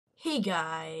Hey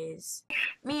guys,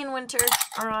 me and Wynter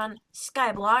are on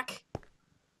SkyBlock.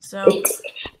 So,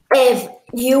 If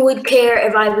you would care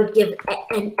if I would give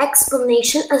an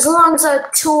explanation as long as a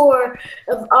tour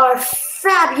of our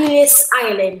fabulous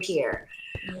island here.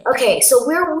 yeah. Okay, so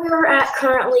where we're at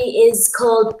currently is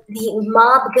called the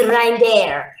Mob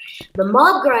Grinder. The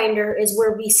Mob Grinder is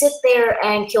where we sit there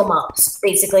and kill mobs.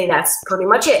 Basically, that's pretty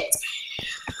much it.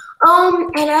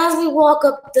 And as we walk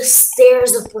up the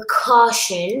stairs of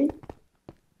precaution,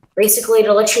 basically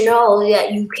to let you know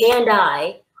that you can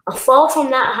die, a fall from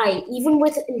that height, even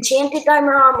with enchanted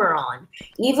diamond armor on,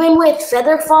 even with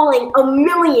feather falling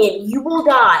 1,000,000, you will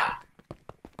die.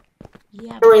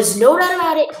 Yeah, There is no doubt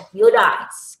about it, you'll die.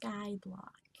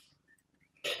 SkyBlock.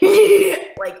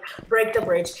 Like, break the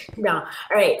bridge. No.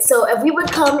 Alright, so if we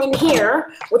would come in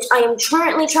here, which I am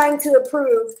currently trying to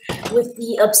approve with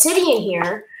the obsidian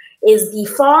here, is the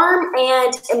farm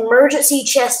and emergency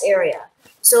chest area.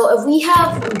 So if we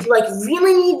have, like,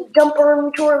 really need dump our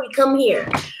inventory, we come here.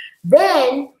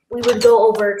 Then we would go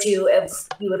over to, if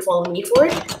you would follow me for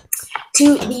it,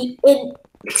 to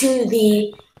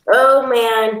the, oh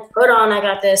man, hold on, I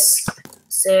got this.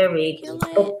 There we go.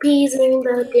 Appeasing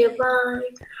the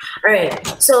divine.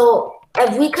 Alright, so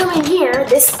if we come in here,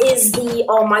 this is the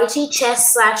almighty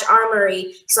chest /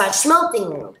 armory /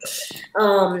 smelting room.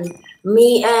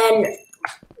 Me and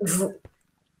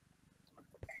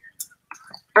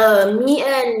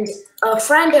a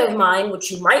friend of mine, which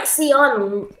you might see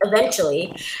on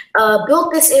eventually,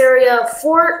 built this area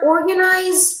for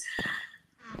organized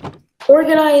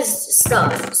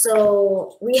stuff.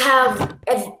 So we have,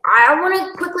 if I want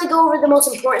to quickly go over the most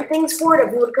important things for it,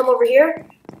 if we would come over here.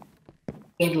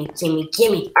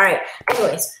 Gimme. All right,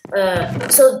 anyways,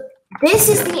 so this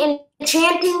is the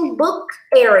enchanting book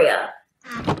area.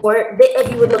 Or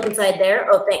if you would look inside there,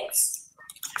 oh, thanks.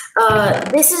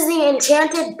 This is the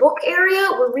enchanted book area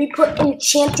where we put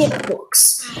enchanted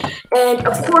books. And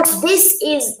of course, this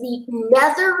is the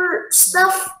nether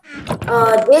stuff.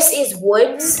 This is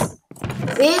woods.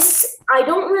 This, I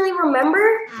don't really remember.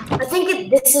 I think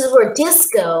this is where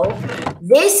disco.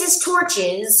 This is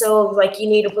torches, so like you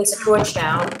need to place a torch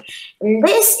down. And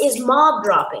this is mob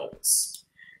droppings.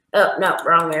 Oh, no,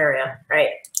 wrong area, right.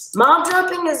 Mob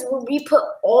dropping is where we put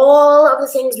all of the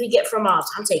things we get from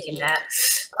mobs. I'm taking that.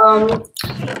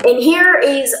 And here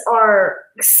is our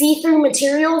see-through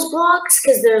materials blocks,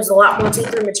 because there's a lot more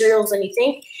see-through materials than you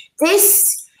think.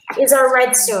 This is our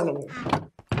redstone.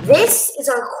 This is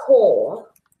our coal.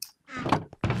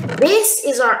 This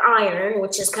is our iron,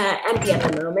 which is kind of empty at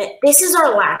the moment. This is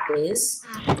our lapis.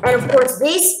 And of course,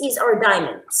 this is our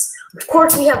diamonds. Of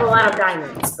course, we have a lot of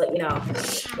diamonds, but you know.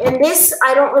 And this,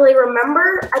 I don't really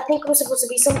remember. I think it was supposed to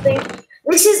be something.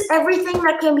 This is everything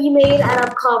that can be made out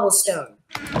of cobblestone.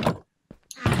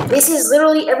 This is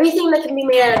literally everything that can be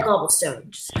made out of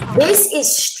cobblestone. This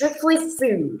is strictly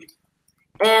food.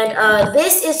 And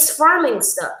this is farming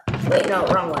stuff. Wait, no,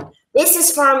 wrong one. This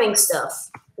is farming stuff.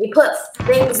 We put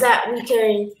things that we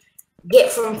can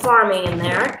get from farming in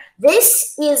there.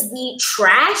 This is the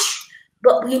trash,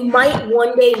 but we might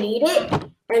one day need it.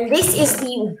 And this is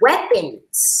the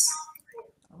weapons.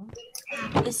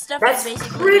 This stuff That's is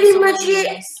basically pretty much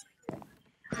it.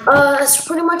 That's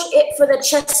pretty much it for the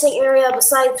chesting area,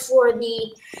 besides for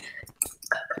the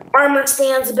armor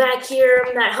stands back here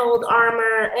that hold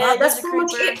armor. And that's pretty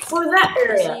much it for that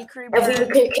area. If we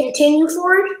could continue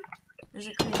forward,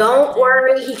 don't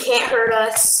worry, he can't hurt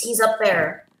us. He's up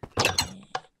there.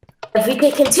 If we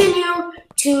could continue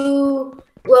to,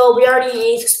 well, we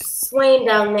already explained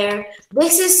down there.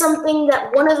 This is something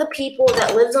that one of the people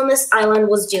that lives on this island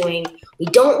was doing. We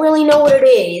don't really know what it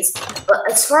is, but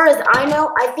as far as I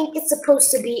know, I think it's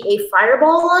supposed to be a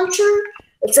fireball launcher,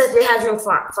 except it has no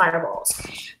fireballs.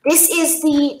 This is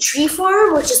the tree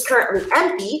farm, which is currently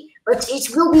empty, but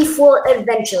it will be full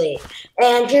eventually.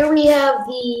 And here we have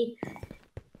the,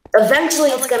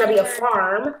 eventually it's going to be a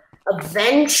farm.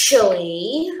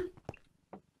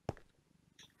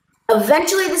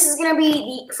 Eventually, this is going to be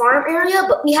the farm area,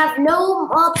 but we have no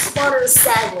mob spawners,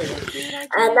 sadly.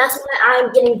 And that's why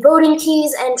I'm getting voting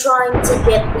keys and trying to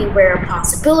get the rare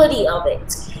possibility of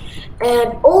it.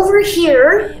 And over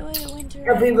here,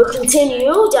 if we will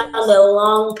continue down the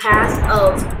long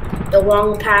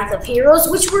path of heroes,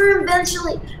 which we're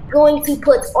eventually going to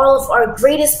put all of our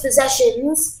greatest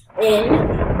possessions in.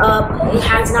 It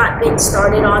has not been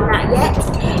started on that yet.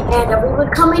 And if we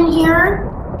would come in here,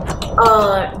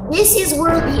 this is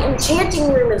where the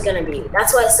enchanting room is going to be.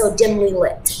 That's why it's so dimly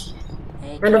lit.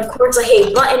 And of course, I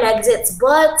hate button exits,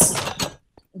 but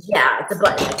yeah, the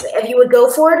button exit. If you would go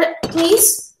for it,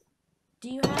 please. Do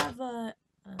you have a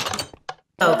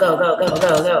Go, go, go, go,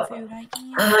 go, go. Food I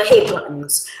can. I hate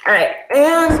buttons. Alright,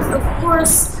 and of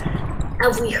course,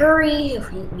 if we hurry,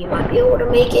 we might be able to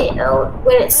make it out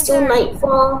when it's still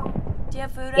nightfall. Do you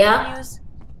have food I Yeah? can use?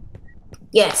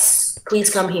 Yes,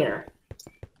 please come here.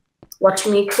 Watch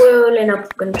me twirling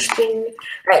up and spin.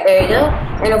 Right, there you go.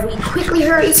 And if we quickly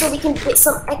hurry so we can get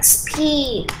some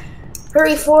XP.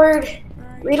 Hurry forward.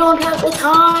 We don't have the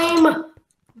time.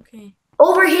 Okay.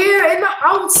 Over here in the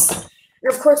house.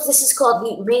 And of course, this is called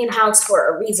the main house for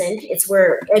a reason. It's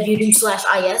where if you do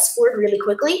 /is for it really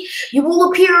quickly, you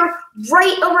will appear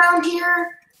right around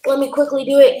here. Let me quickly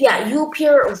do it. Yeah, you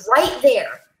appear right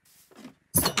there.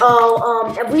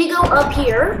 If we go up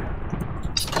here,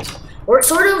 we're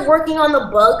sort of working on the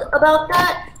bug about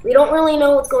that. We don't really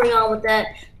know what's going on with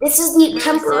that. This is the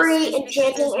temporary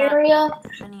enchanting area.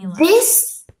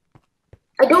 This,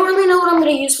 I don't really know what I'm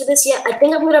going to use for this yet. I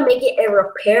think I'm going to make it a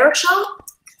repair shop.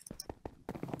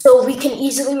 So we can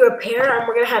easily repair, and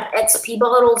we're going to have XP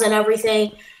bottles and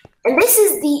everything. And this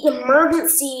is the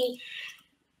emergency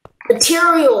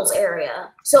materials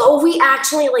area. So if we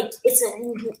actually, like, it's a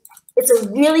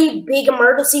really big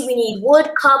emergency. We need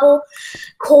wood, cobble,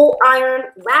 coal,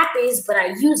 iron, lapis, but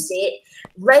I used it.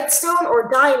 Redstone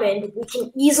or diamond, we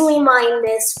can easily mine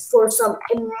this for some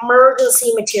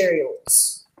emergency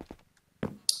materials.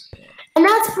 And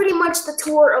that's pretty much the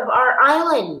tour of our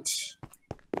island.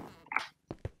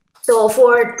 So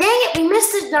for, dang it, we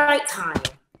missed the nighttime.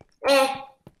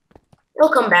 It'll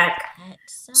come back.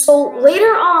 So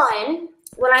later on,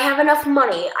 when I have enough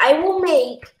money, I will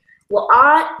make the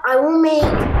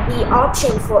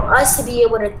option for us to be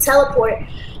able to teleport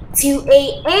to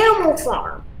a animal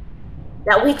farm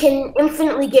that we can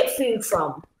infinitely get food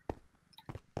from.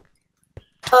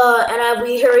 And as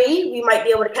we hurry, we might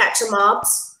be able to catch some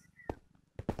mobs.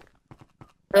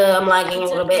 I'm lagging a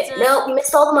little bit. Nope, we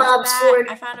missed all the mobs. Forward.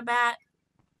 I found a bat.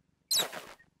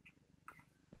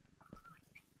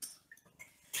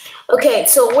 Okay,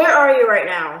 so where are you right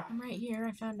now? I'm right here.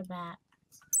 I found a bat.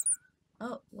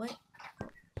 Oh, what? Oh,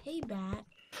 hey, bat.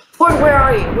 Ford, where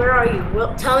are you? Where are you?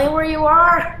 Well, tell me where you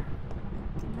are.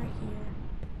 I'm right here.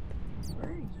 Where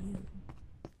are you?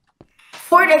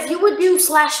 Ford, if you would do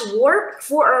 /warp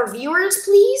for our viewers,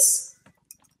 please.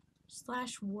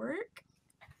 /work?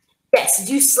 Yes,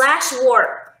 do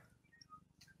 /warp.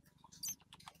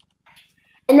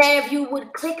 And then if you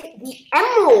would click the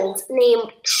emerald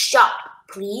named shop,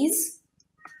 please.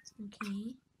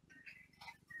 Okay.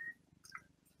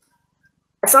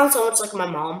 I sound so much like my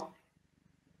mom.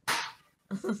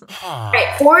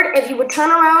 Alright, Ford, if you would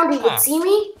turn around, you would see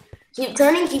me. Keep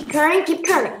turning, keep turning, keep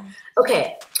turning.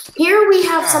 Okay, here we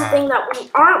have something that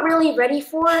we aren't really ready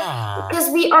for because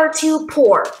we are too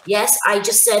poor. Yes, I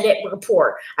just said it, we're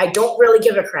poor. I don't really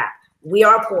give a crap. We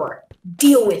are poor.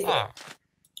 Deal with it.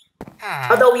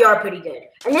 Although we are pretty good.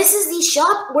 And this is the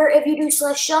shop where if you do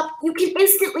 /shop, you can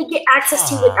instantly get access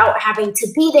to without having to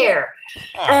be there.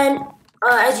 And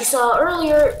as you saw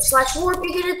earlier, /warp,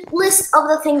 you get a list of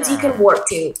the things you can warp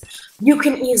to. You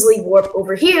can easily warp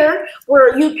over here,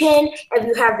 where you can, if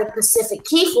you have the specific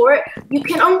key for it, you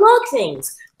can unlock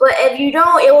things. But if you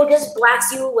don't, it will just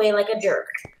blast you away like a jerk.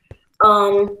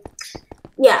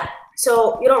 Yeah,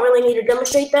 so you don't really need to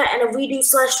demonstrate that. And if we do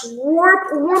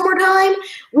 /warp one more time,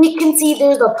 we can see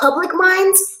there's the public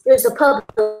mines, there's the public...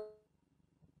 but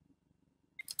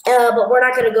we're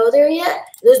not going to go there yet.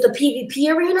 There's the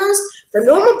PvP arenas, the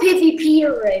normal PvP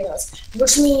arenas,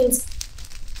 which means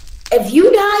if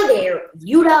you die there,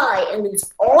 you die and lose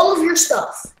all of your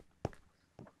stuff.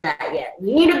 Not yet.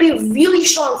 You need to be really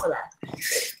strong for that.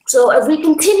 So if we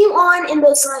continue on in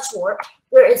the /warp,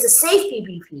 there is a safe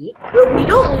PvP where we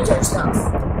don't lose our stuff.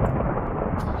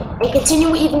 And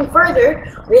continue even further,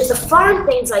 there's the farm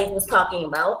things I was talking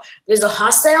about. There's a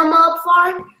hostile mob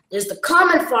farm, there's the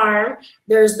common farm,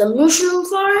 there's the mushroom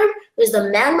farm, there's the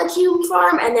magma cube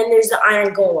farm, and then there's the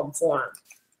iron golem farm.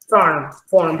 There's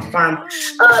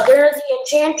the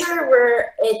enchanter,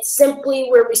 where it's simply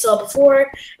where we saw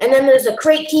before, and then there's the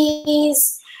crate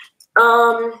keys,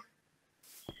 and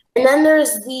then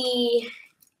there's the...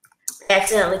 I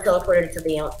accidentally teleported to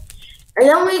the... And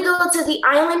then we go to the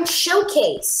island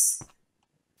showcase.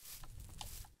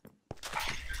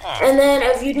 And then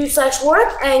if you do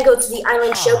 /warp and go to the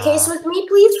island showcase with me,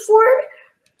 please, Ford.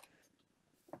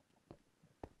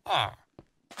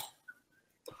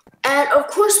 And of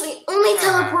course, we only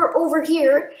teleport over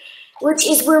here, which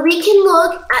is where we can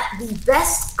look at the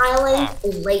best island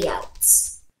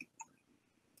layouts.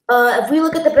 If we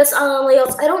look at the best island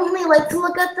layouts, I don't really like to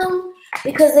look at them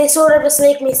because they sort of just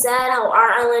make me sad how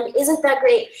our island isn't that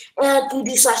great. And you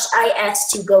do /is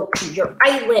to go to your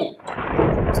island.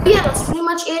 So yeah, that's pretty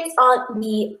much it on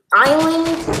the island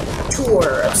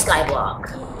tour of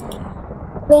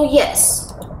SkyBlock. So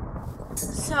yes.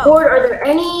 So, Ford, are there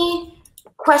any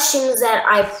questions that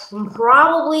I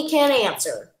probably can't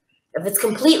answer? If it's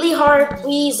completely hard,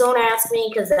 please don't ask me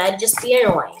because that'd just be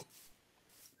annoying.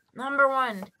 number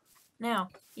 1. Now,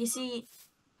 you see,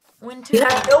 Wynter. You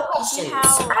have no You questions. see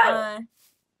how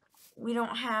we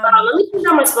don't have Let me turn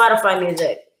down my Spotify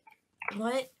music.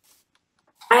 what?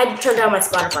 I had to turn down my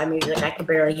Spotify music. I could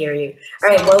barely hear you. All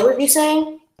right, what were you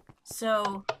saying?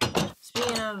 So,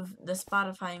 speaking of the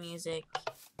Spotify music,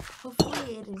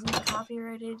 hopefully it isn't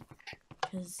copyrighted.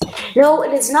 No,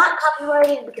 it is not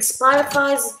copyrighted because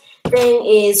Spotify's thing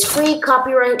is free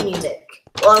copyright music.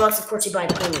 Well, unless of course you buy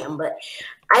premium, but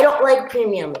I don't like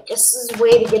premium. It just is a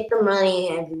way to get the money.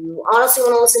 And if you honestly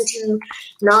want to listen to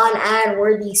non-ad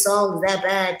worthy songs that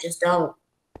bad, just don't.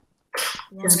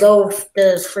 Well, just go with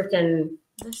the freaking.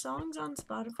 The songs on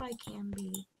Spotify can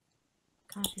be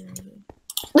copyrighted.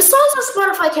 The songs on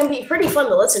Spotify can be pretty fun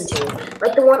to listen to,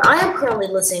 like the one I am currently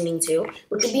listening to,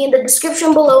 which will be in the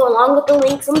description below along with the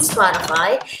link from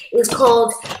Spotify. It's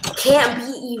called Can't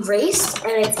Be Erased,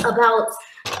 and it's about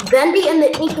Bendy and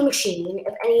the Ink Machine,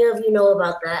 if any of you know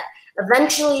about that.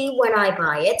 Eventually, when I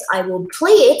buy it, I will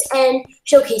play it and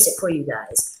showcase it for you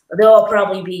guys. Although I'll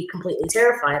probably be completely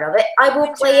terrified of it, I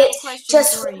will play it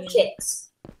just for the kicks.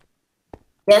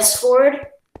 Yes, Ford?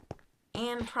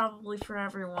 And probably for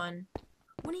everyone.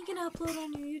 When are you going to upload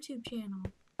on your YouTube channel?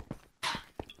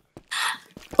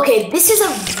 Okay, this is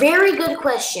a very good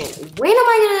question. When am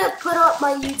I going to put up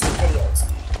my YouTube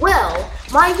videos? Well,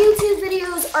 my YouTube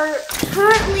videos are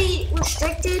currently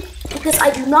restricted because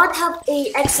I do not have an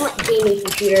excellent gaming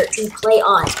computer to play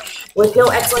on. With no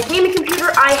excellent gaming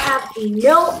computer, I have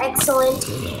no excellent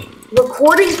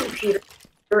recording computer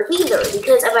either,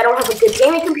 because if I don't have a good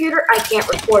gaming computer, I can't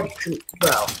record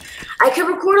well. I can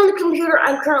record on the computer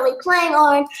I'm currently playing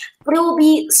on, but it will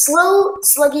be slow,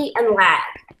 sluggy, and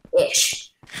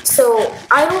lag-ish. So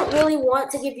I don't really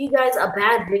want to give you guys a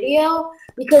bad video,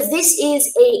 because this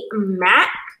is a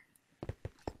Mac.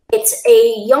 It's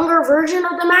a younger version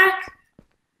of the Mac.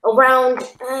 Around,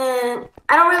 I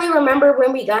don't really remember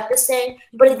when we got this thing,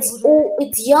 but it's old,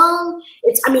 it's young,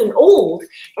 old,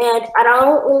 and I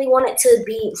don't really want it to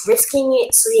be risking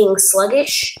it being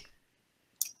sluggish.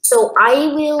 So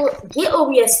I will get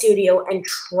OBS Studio and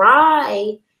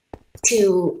try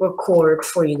to record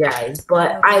for you guys,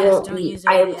 but I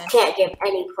can't give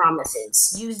any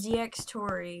promises. Use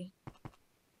DxTory.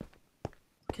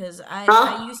 Because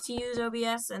I used to use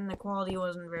OBS and the quality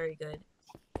wasn't very good.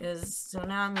 So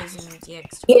now I'm using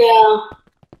DxTory. Yeah.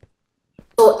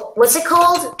 So what's it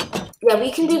called? Yeah, we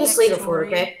can do this later for,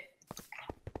 okay?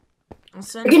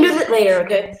 We can do that later,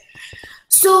 okay?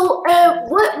 So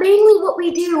what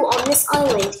we do on this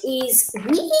island is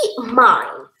we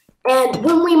mine. And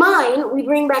when we mine, we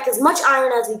bring back as much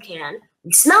iron as we can.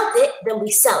 We smelt it, then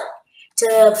we sell it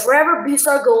to forever boost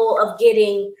our goal of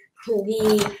getting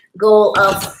the goal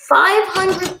of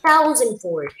 500,000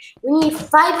 for it. We need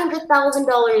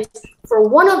 $500,000 for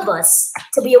one of us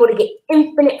to be able to get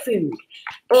infinite food.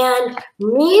 And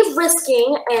me,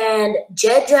 Risking, and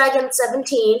Jed Dragon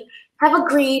 17 have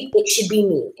agreed it should be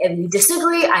me. If you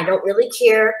disagree, I don't really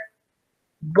care.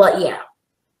 But yeah.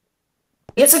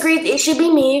 It's agreed it should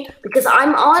be me because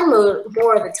I'm on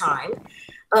more of the time.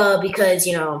 Because,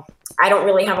 you know, I don't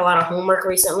really have a lot of homework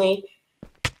recently.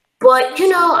 But, you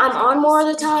know, I'm on more of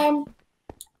the time.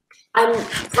 I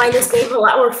find this game a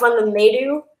lot more fun than they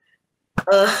do.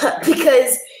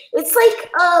 Because it's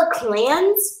like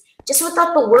clans, just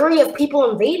without the worry of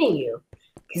people invading you.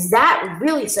 Because that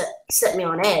really set me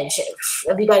on edge,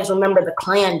 if you guys remember the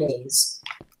clan days.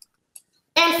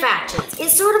 And factions.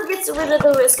 It sort of gets rid of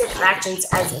the risk of factions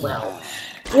as well.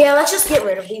 Yeah, let's just get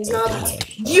rid of these nubs.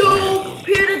 Yo,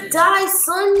 prepare to die,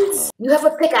 sons! You have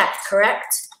a pickaxe,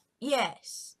 correct?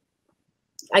 Yes.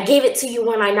 I gave it to you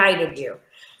when I knighted you.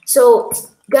 So,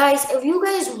 guys, if you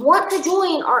guys want to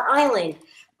join our island,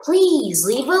 please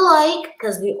leave a like,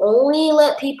 because we only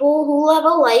let people who have a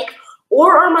like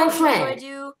or are my friend. Do I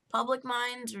do public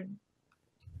mines or?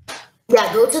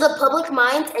 Yeah, go to the public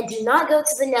mines and do not go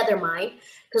to the nether mine,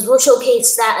 because we'll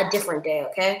showcase that a different day,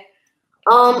 okay?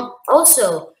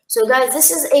 Also, so guys,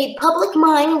 this is a public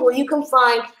mine where you can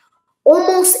find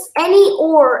almost any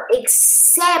ore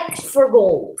except for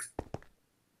gold.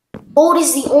 Gold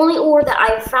is the only ore that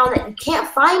I've found that you can't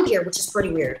find here, which is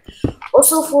pretty weird.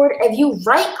 Also, Ford, if you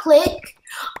right-click,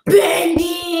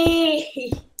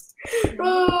 Bendy!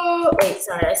 Oh, wait,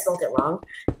 sorry, I spelled it wrong.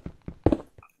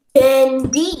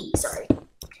 Bendy, sorry.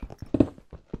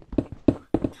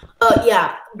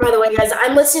 Yeah, by the way, guys,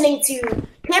 I'm listening to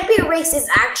Can't Be Erased is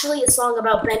actually a song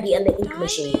about Bendy and the Ink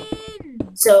Machine.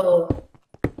 Diamond! So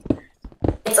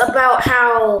it's about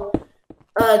how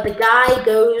the guy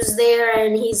goes there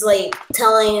and he's like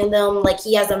telling them like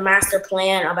he has a master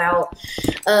plan about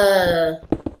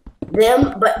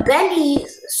them, but Bendy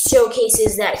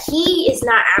showcases that he is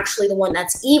not actually the one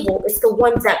that's evil. It's the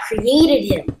ones that created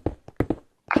him.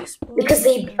 Because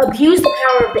they abuse the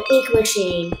power of the ink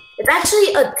machine. It's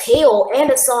actually a tale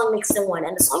and a song mixed in one,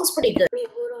 and the song's pretty good. Wait,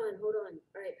 hold on.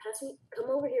 All right, pass me. Come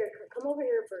over here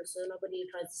first, so nobody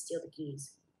tries to steal the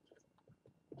keys.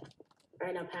 All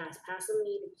right, now pass. Pass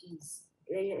me the keys.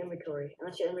 They're in your inventory,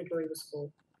 unless your inventory was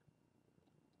full.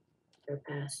 Or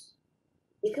pass.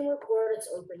 You can record us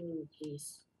opening the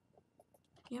keys.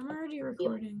 Yeah, I'm already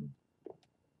recording.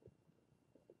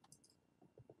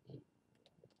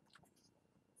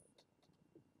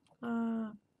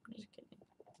 Just kidding.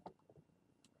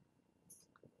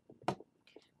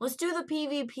 Let's do the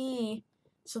PvP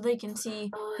so they can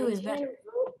see who is better.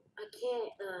 I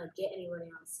can't get anyone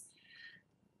else.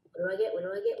 What do I get?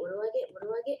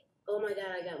 Oh my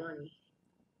god, I got money.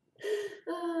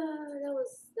 That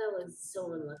was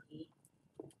so unlucky.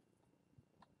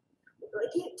 What do I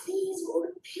get? Please,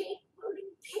 voting pick.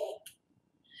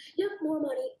 Yep, more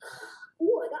money.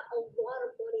 Oh, I got a lot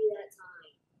of money that time.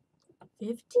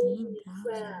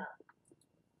 15,000.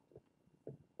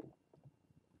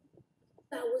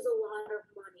 That was a lot of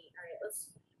money. All right,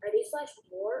 let's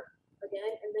ready/war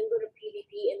again, and then go to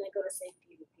PvP, and then go to safe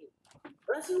PvP.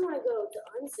 Unless you want to go to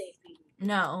unsafe PvP.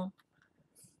 No.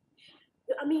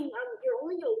 I mean, you're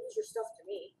only gonna lose your stuff to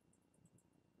me.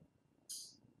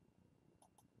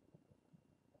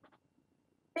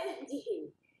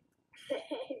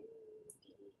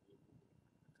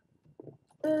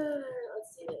 Let's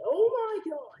see. Oh my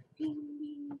god!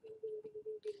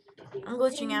 I'm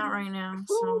glitching out right now,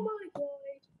 so Oh my god!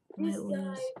 I might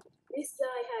lose. This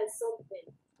guy has something.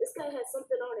 This guy has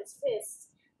something on his fist.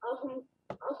 What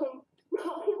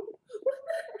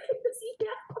the heck does he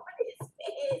have on his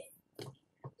fist?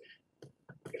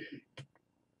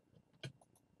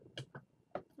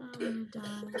 I'm gonna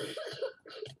die.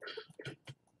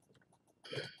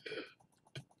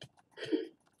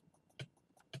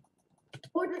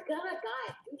 Or the guy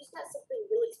who just got something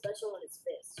really special on his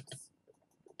fist.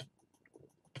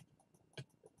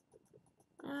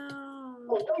 Oh.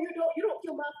 Oh no, you don't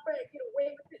kill my friend. Get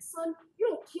away with it, son. You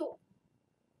don't kill.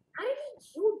 How did he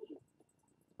kill you?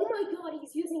 Oh my god,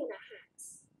 he's using an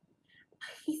axe.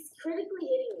 He's critically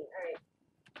hitting me. Alright.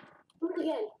 Do it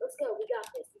again. Let's go. We got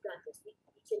this. We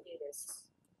can do this.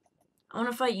 I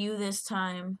want to fight you this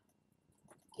time.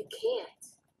 You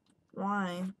can't.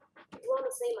 Why? We're on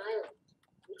the same island.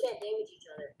 We can't damage each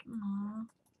other. Aww.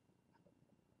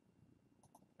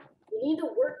 We need to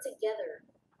work together.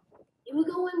 You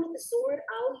go in with the sword,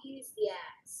 I'll use the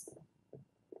axe.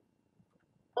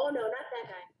 Oh no, not that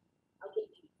guy. I'll get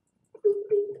you.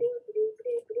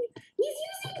 He's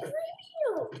using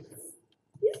premium!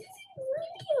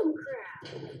 Crap!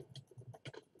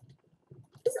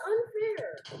 It's unfair.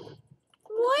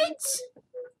 What?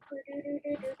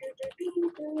 He's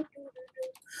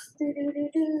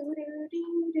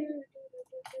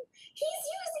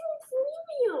using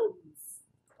premiums!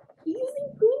 He's using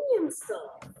premium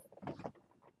stuff.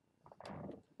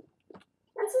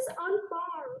 This is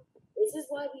unfair. This is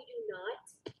why we do not,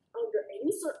 under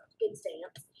any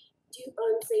circumstance, do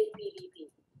unsafe PvP.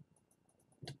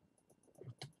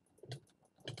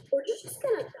 Or you're just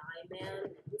gonna die, man.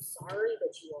 I'm sorry,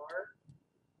 but you are.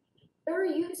 They're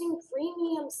using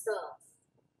premium stuff.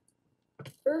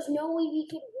 There's no way we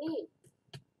can win.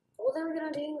 All they're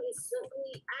gonna do is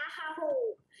simply,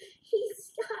 ow!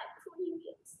 He's got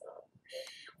premium stuff.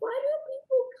 Why do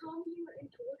people come here and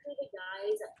torture the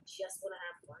guys that just want to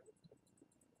have fun?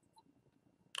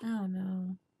 Oh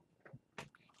no.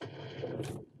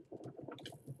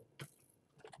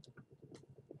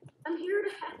 I'm here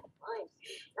to have fun,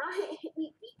 not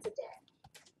be beat to death.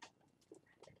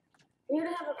 I'm here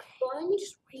to have a fun,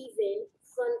 even,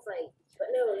 fun fight. But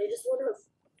no, they just want to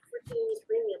freaking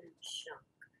premium chunk.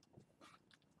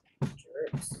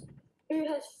 Jerks. Dude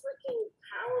has freaking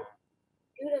power.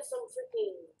 Dude has some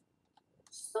freaking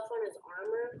stuff on his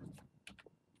armor.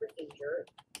 Freaking jerk.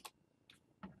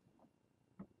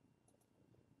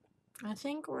 I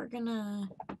think we're gonna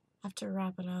have to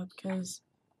wrap it up because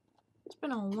it's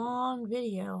been a long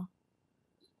video.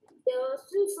 Yeah, let's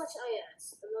do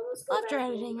 /IS. And then let's go After back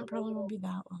editing, it probably won't be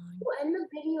that long. We'll end the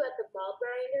video at the mob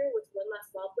grinder with one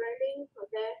last mob grinding,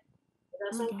 okay? Does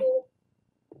that sound Okay. cool?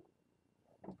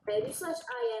 Okay, do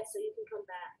 /IS so you can come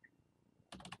back.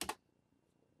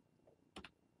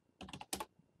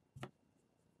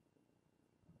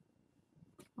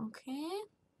 Okay.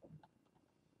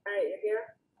 Alright, you're here?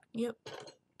 Yep.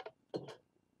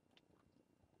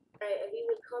 Alright, if you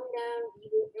would come down, we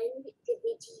will end the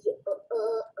video.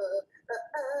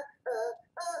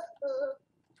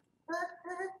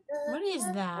 What is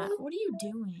that? What are you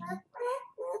doing?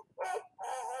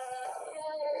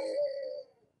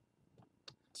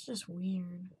 It's just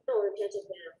weird. No, we can't just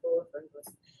get a full friend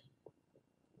list.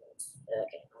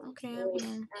 Okay, I'm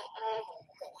here.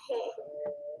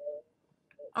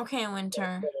 Okay,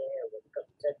 Wynter.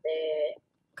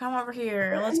 Come over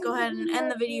here. Let's go ahead and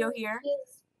end the video here.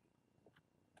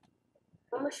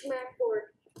 I'm a smack board.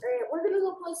 Alright, we're gonna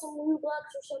go play some new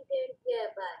blocks or something.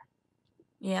 Yeah,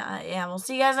 bye. Yeah, we'll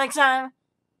see you guys next time.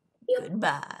 Yep.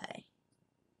 Goodbye.